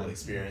was a really cool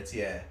experience,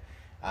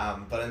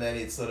 But then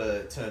it sort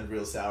of turned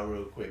real sour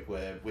real quick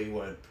where we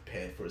weren't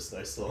prepared for a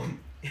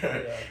snowstorm.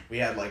 We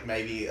had like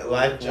maybe a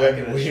like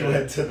jacket when we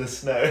went to the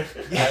snow.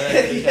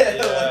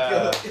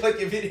 Like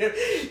your video.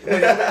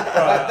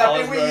 That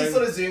bit where you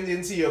sort of zoomed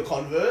into your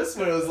Converse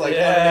where it was like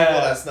underneath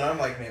all that snow. I'm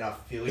like, man, I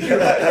feel you.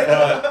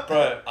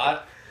 Bro,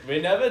 we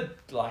never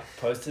like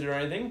posted or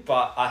anything,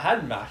 but I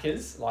had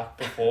Maccas like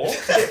before,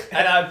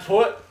 and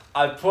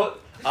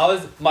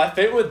my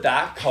feet were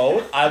that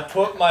cold. I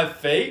put my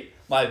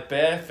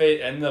bare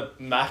feet in the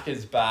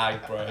Macca's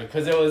bag, bro,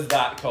 because it was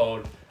that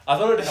cold. I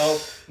thought it'd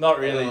help. Not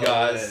really,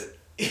 guys.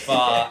 Man.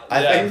 But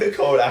I think the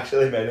cold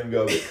actually made him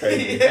go a bit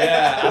crazy.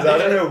 Because I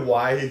don't know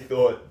why he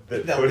thought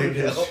that putting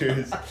his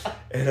shoes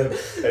in a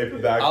paper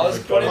bag. I was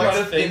putting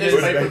my fingers in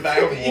a paper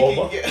bag that you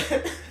can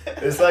get.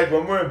 It's like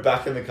when we're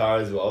back in the car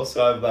as well,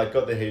 so I've like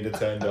got the heater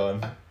turned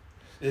on.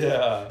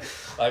 Yeah,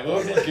 like we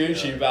were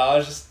Gucci, but I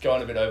was just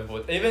going a bit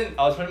overboard. Even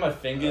I was putting my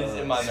fingers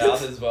in my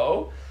mouth as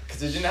well.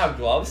 Because we didn't have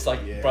gloves, bro,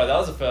 that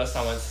was the first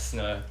time I went to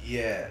snow.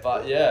 Yeah.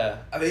 But yeah.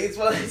 I think it's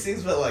one of those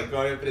things where like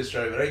growing up in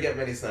Australia, we don't get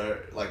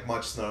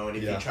much snow, and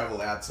if you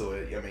travel out to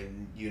it, I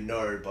mean,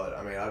 but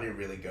I mean, I didn't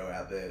really go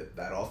out there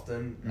that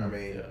often. I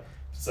mean,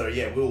 so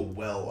we were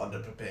well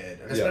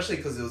underprepared. And especially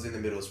because it was in the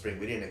middle of spring,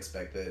 we didn't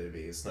expect there to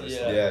be a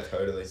snowstorm. Yeah,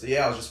 totally. So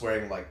I was just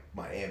wearing like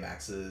my Air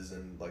Maxes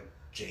and like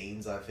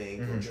jeans, I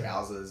think, or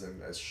trousers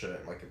and a shirt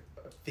and like a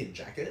thin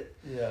jacket.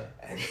 Yeah.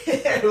 And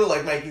we were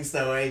like making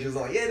snow angels.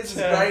 I'm like, this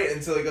is great.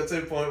 Until it got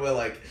to a point where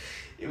like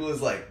it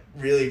was like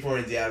really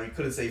pouring down. We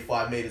couldn't see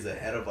 5 meters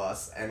ahead of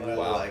us, and we were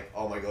like,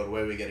 oh my god,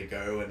 where are we gonna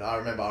go? And I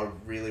remember I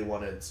really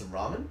wanted some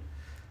ramen.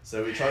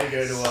 So we tried to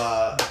go to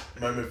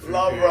Momofuku.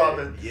 Love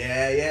ramen.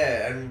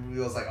 Yeah. And we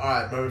was like,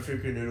 alright,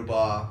 Momofuku Noodle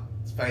Bar.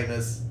 It's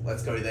famous.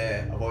 Let's go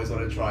there. I've always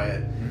wanted to try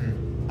it.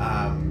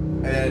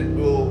 And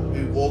then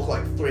we walk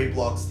like 3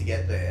 blocks to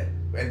get there.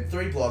 And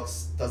 3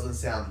 blocks doesn't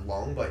sound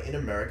long, but in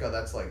America,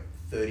 that's like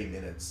 30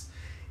 minutes.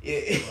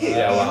 You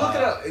wow. look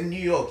at it in New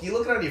York. You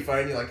look at it on your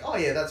phone. You're like, oh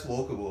yeah, that's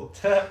walkable.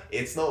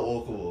 It's not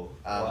walkable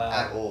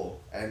at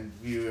all. And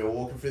we were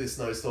walking through the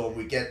snowstorm.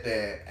 We get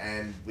there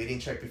and we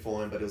didn't check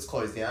beforehand, but it was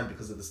closed down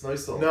because of the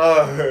snowstorm.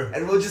 No.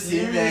 And we we're just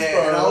sitting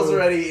there, and I was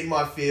already in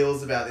my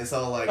feels about this. I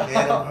was like,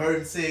 man, I'm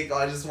homesick.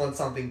 I just want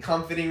something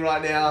comforting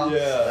right now.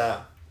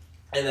 Yeah.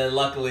 And then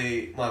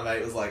luckily, my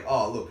mate was like,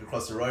 "Oh, look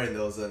across the road, and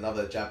there was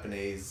another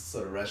Japanese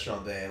sort of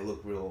restaurant there.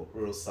 Look,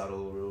 real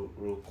subtle,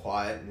 real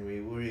quiet." And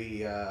we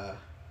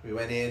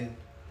went in.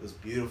 It was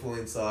beautiful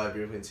inside,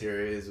 beautiful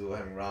interiors. We were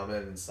having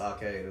ramen and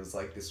sake, and it was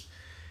like this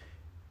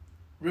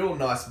real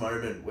nice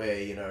moment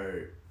where, you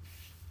know,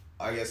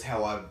 I guess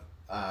how I've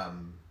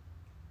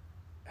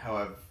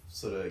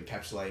sort of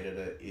encapsulated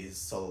it is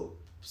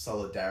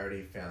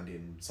solidarity found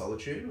in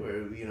solitude,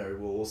 where, you know,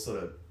 we're all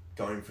sort of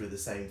going through the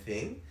same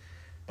thing.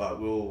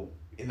 But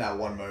in that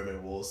one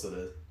moment, we're all sort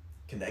of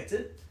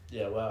connected.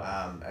 Yeah,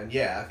 wow. And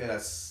yeah, I think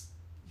that's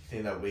the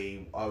thing that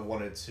I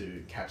wanted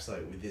to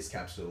encapsulate with this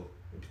capsule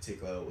in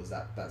particular, was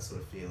that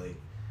sort of feeling.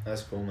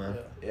 That's cool, man.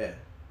 Yeah.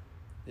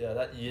 Yeah,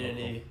 that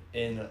unity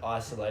in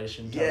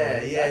isolation. Yeah.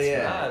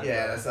 Mad,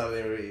 That's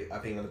something I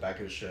think on the back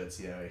of the shirts,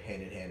 you know,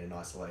 hand in hand in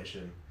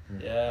isolation.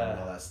 Yeah. And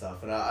all that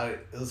stuff. And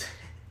it was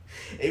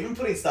even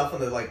putting stuff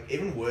on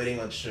even wording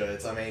on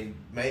shirts. I mean,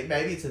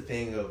 maybe it's a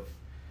thing of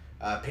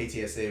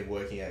PTSD of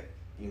working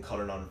in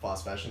cotton on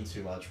fast fashion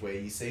too much, where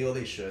you see all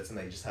these shirts and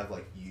they just have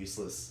like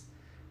useless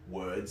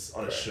words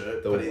on a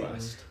shirt. The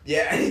worst.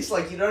 Yeah, and it's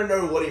like you don't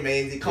know what it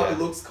means. It kind of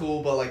looks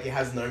cool, but like it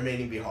has no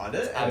meaning behind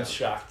it.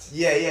 Abstract.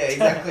 Yeah,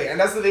 exactly. And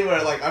that's the thing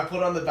where like I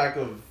put on the back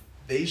of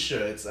these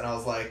shirts and I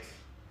was like,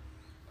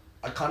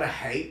 I kind of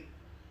hate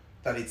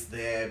that it's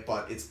there,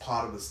 but it's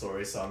part of the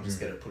story, so I'm just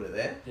gonna put it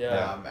there.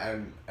 Yeah.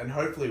 And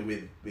hopefully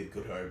with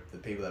good hope, the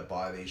people that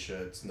buy these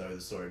shirts know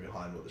the story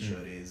behind what the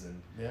shirt is,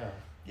 and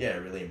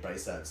really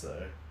embrace that.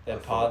 So they're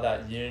part of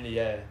that unity.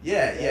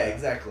 Yeah,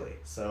 exactly.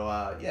 So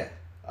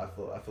I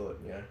thought,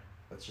 you know,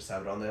 let's just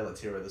have it on there.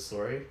 Let's hear the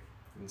story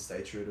and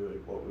stay true to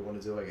what we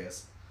want to do, I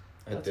guess.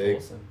 That's dig.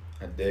 Awesome.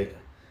 I dig.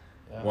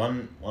 Yeah.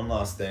 One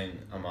last thing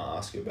I might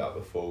ask you about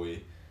before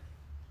we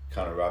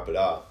kind of wrap it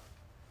up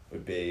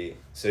would be,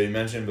 so you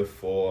mentioned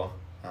before,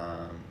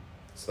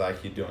 it's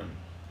like you're doing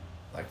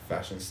like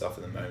fashion stuff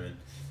at the moment,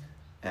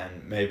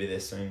 and maybe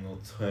this thing will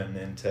turn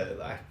into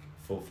like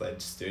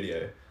full-fledged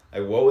studio.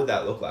 Like, what would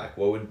that look like?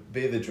 What would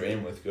be the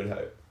dream with Good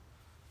Hope?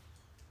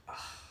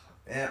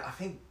 Yeah, I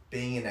think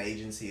being an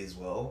agency as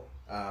well,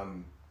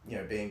 you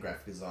know, being a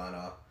graphic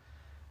designer,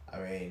 I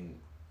mean,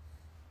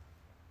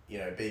 you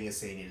know, being a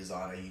senior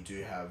designer, you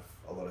do have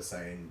a lot of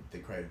say in the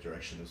creative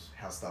direction of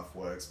how stuff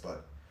works,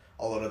 but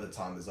a lot of the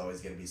time there's always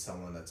going to be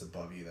someone that's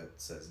above you that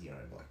says, you know,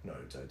 like, no,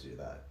 don't do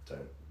that,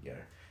 don't, you know.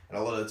 And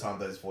a lot of the time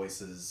those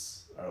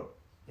voices are,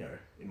 you know,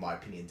 in my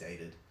opinion,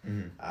 dated.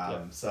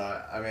 So,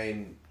 I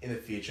mean, in the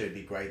future, it'd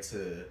be great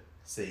to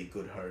see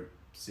Good Hope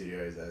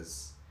Studios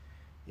as,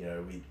 you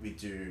know, we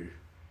do,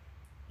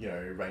 you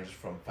know, ranges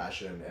from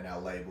fashion and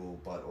our label,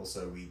 but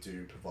also we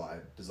do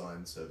provide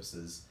design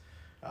services,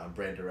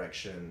 brand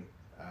direction,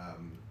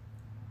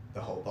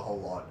 the whole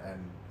lot.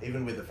 And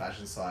even with the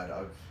fashion side,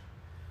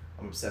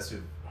 I'm obsessed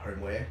with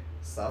homeware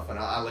stuff, and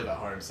I live at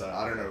home, so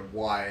I don't know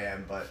why I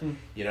am, but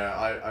you know,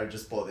 I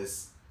just bought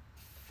this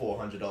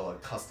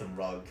 $400 custom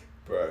rug,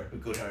 bro,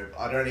 with Good Hope.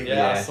 I don't even.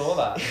 I saw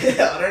that.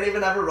 I don't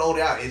even have it rolled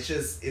out. It's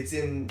just it's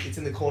in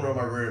the corner of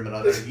my room, and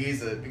I don't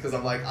use it because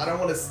I'm like, I don't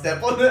want to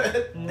step on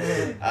it.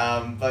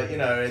 But you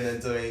know, and then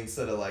doing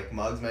sort of like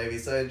mugs maybe.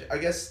 So I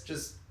guess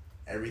just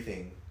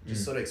everything,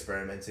 just sort of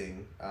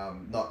experimenting,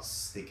 not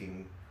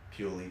sticking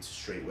purely to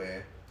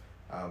streetwear,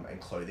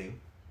 and clothing,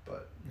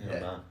 but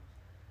Man.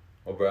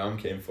 Well, bro, I'm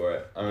keen for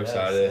it. I'm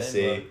excited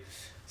to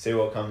see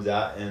what comes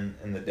out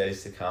in the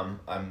days to come.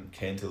 I'm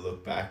keen to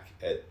look back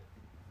at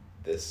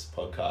this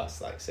podcast,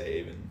 like say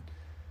even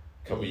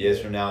a couple years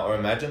from now, or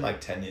imagine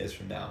like 10 years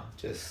from now,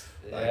 just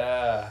like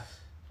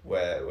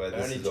where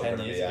this only is all 10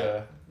 gonna years be ago.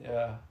 at.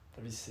 Yeah,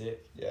 that'd be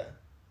sick. Yeah,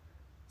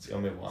 it's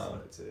gonna be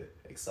wild.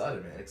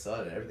 Excited, man.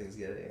 Excited. Everything's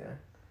getting,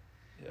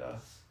 Yeah,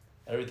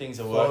 everything's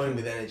a flowing working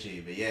with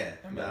energy, but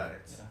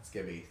it's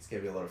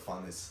gonna be a lot of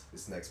fun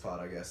this next part,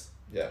 I guess.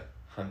 Yeah,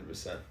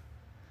 100%.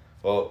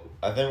 Well,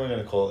 I think we're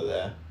gonna call it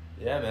there.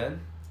 Yeah,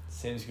 man.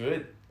 Seems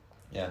good.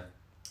 Yeah.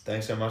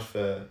 Thanks so much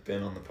for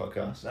being on the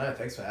podcast. No,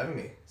 thanks for having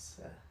me. It's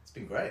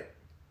been great.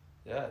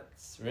 Yeah,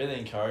 it's really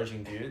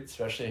encouraging, dude,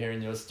 especially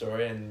hearing your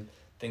story and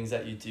things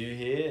that you do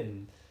here.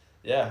 And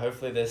yeah,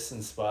 hopefully this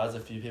inspires a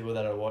few people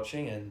that are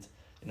watching. And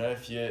you know,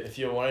 if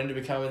you're wanting to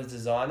become a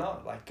designer,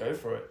 like, go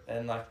for it.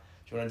 And like,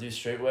 if you want to do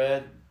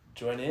streetwear,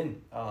 join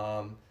in.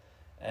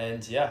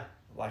 And yeah,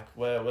 like,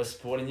 we're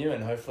supporting you,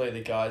 and hopefully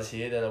the guys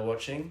here that are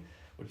watching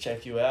will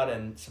check you out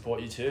and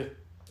support you too.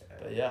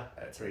 But yeah,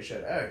 I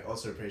appreciate it. I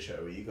also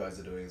appreciate what you guys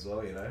are doing as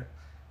well, you know.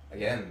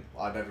 Again,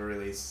 I never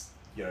really,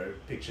 you know,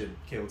 pictured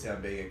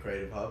Keeltown being a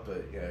creative hub,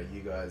 but, you know, you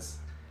guys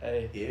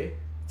here.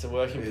 It's a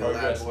work in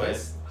progress, man.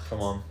 Come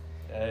on.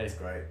 Hey. It's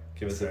great.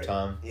 Give us some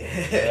time. Yeah.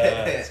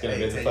 It's going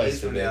to be the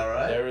place to be. Now,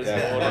 right? There is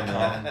more to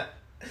come.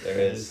 There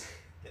is.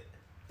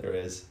 There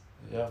is.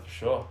 Yeah, for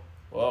sure.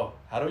 Whoa,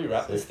 how do we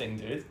wrap this thing,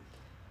 dude?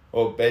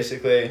 Well,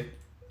 basically,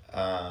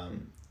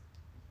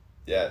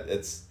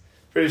 it's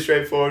pretty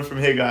straightforward from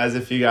here, guys.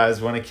 If you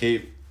guys want to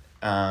keep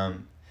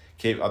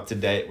up to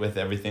date with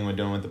everything we're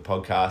doing with the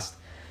podcast,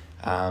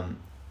 I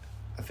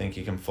think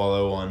you can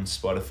follow on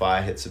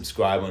Spotify, hit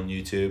subscribe on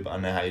YouTube. I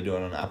don't know how you're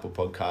doing on Apple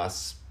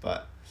Podcasts,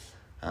 but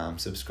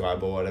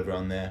subscribe or whatever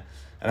on there.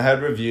 And I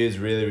heard reviews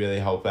really, really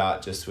help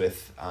out just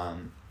with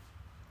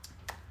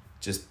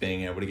just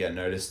being able to get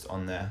noticed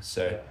on there.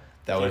 So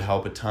that would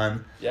help a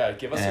ton. Yeah,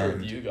 give us a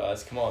review,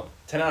 guys. Come on.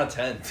 10 out of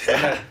 10.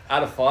 10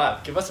 out of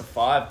 5. Give us a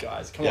 5,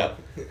 guys. Come on.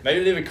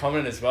 Maybe leave a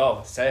comment as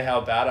well. Say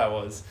how bad I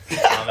was.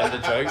 And the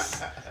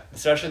jokes.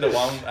 Especially the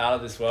one out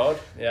of this world.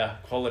 Yeah,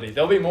 quality.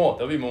 There'll be more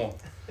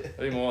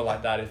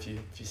like that if you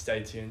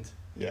stay tuned.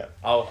 Yeah.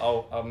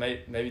 I'll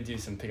maybe do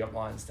some pickup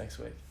lines next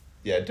week.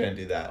 Yeah, don't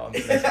do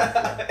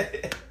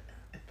that.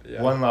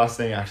 Yeah. One last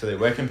thing, actually.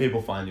 Where can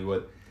people find you?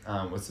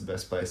 What's the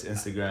best place?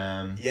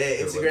 Instagram?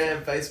 Yeah,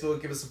 Instagram,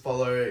 Facebook. Give us a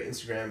follow.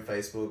 Instagram,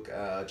 Facebook.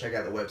 Check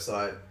out the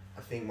website.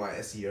 I think my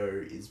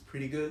SEO is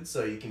pretty good,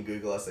 so you can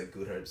Google us at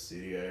Good Hope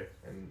Studio,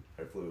 and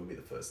hopefully we'll be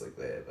the first link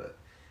there. But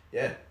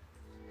yeah.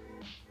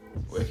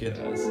 Wicked.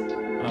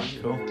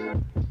 Cool.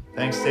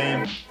 Thanks,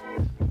 team.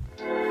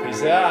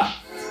 Peace out.